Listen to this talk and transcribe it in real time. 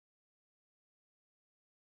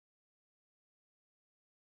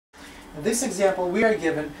In this example, we are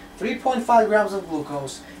given 3.5 grams of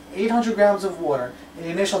glucose, 800 grams of water, an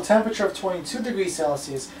initial temperature of 22 degrees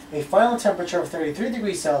Celsius, a final temperature of 33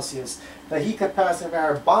 degrees Celsius. The heat capacity of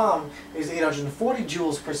our bomb is 840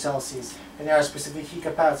 joules per Celsius, and our specific heat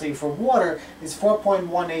capacity for water is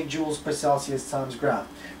 4.18 joules per Celsius times gram.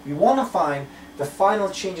 We want to find the final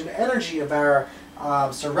change in energy of our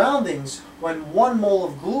surroundings when 1 mole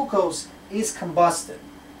of glucose is combusted.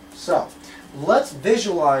 So, let's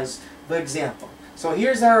visualize the example. So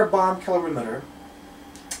here's our bomb calorimeter,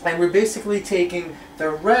 and we're basically taking the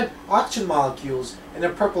red oxygen molecules and the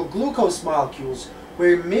purple glucose molecules,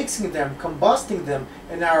 we're mixing them, combusting them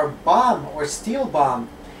in our bomb or steel bomb,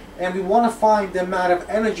 and we want to find the amount of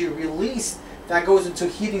energy released that goes into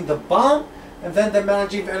heating the bomb, and then the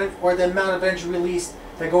amount of energy released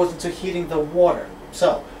that goes into heating the water.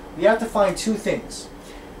 So we have to find two things: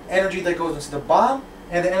 energy that goes into the bomb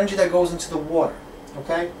and the energy that goes into the water.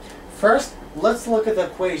 Okay? First, let's look at the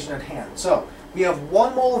equation at hand. So we have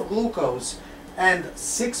 1 mole of glucose and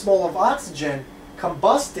 6 mole of oxygen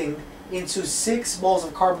combusting into 6 moles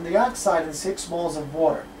of carbon dioxide and 6 moles of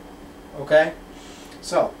water. Okay?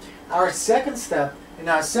 So our second step,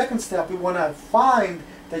 we want to find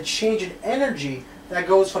the change in energy that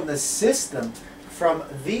goes from the system, from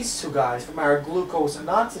these two guys, from our glucose and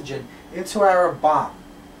oxygen, into our bomb.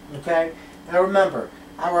 Okay? Now remember,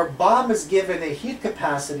 our bomb is given a heat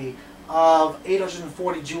capacity of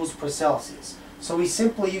 840 joules per Celsius. So we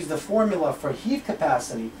simply use the formula for heat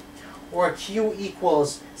capacity, or Q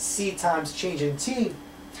equals C times change in T,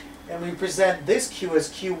 and we present this Q as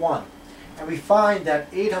Q1. And we find that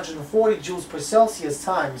 840 joules per Celsius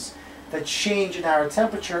times the change in our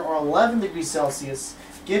temperature, or 11 degrees Celsius,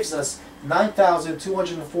 gives us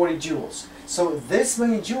 9,240 joules. So this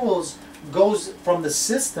many joules goes from the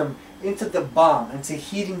system into the bomb, into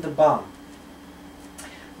heating the bomb.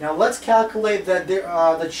 Now let's calculate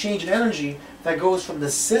the change in energy that goes from the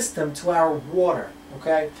system to our water.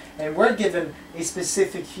 Okay? And we're given a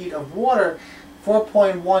specific heat of water,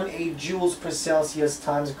 4.18 joules per Celsius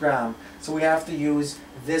times gram. So we have to use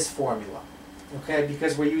this formula. Okay?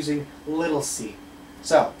 Because we're using little c.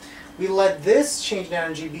 So we let this change in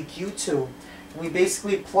energy be Q2, and we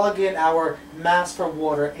basically plug in our mass for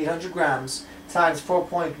water, 800 grams, times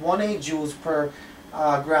 4.18 joules per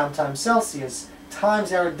gram times Celsius,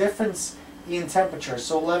 times our difference in temperature,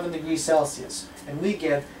 so 11 degrees Celsius, and we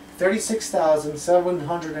get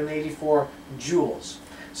 36,784 joules.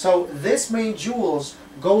 So this many joules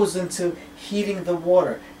goes into heating the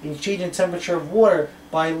water, in changing temperature of water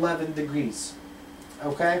by 11 degrees.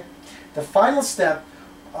 Okay? The final step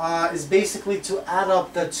is basically to add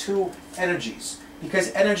up the two energies. Because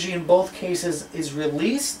energy in both cases is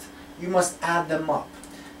released, you must add them up.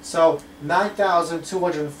 So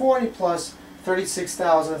 9,240 plus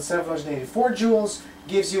 36,784 joules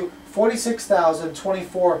gives you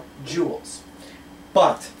 46,024 joules.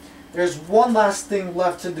 But there's one last thing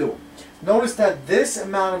left to do. Notice that this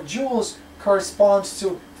amount of joules corresponds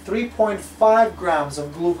to 3.5 grams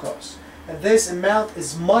of glucose. And this amount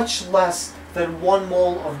is much less than 1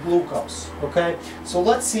 mole of glucose. Okay? So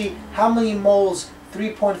let's see how many moles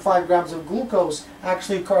 3.5 grams of glucose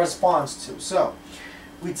actually corresponds to. So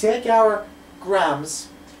we take our grams,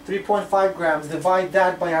 3.5 grams, divide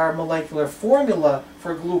that by our molecular formula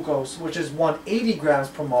for glucose, which is 180 grams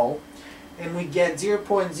per mole, and we get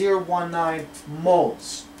 0.019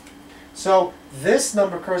 moles. So this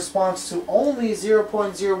number corresponds to only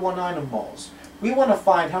 0.019 of moles. We want to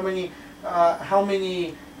find how many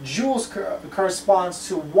joules corresponds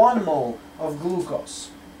to 1 mole of glucose.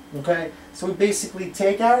 Okay, so we basically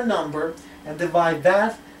take our number and divide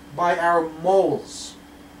that by our moles.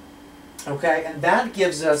 Okay, and that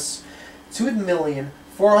gives us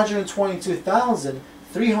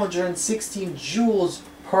 2,422,316 joules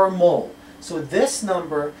per mole. So this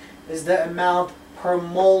number is the amount per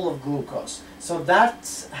mole of glucose. So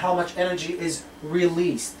that's how much energy is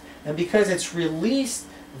released. And because it's released,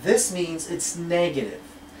 this means it's negative.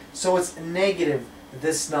 So it's negative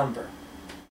this number.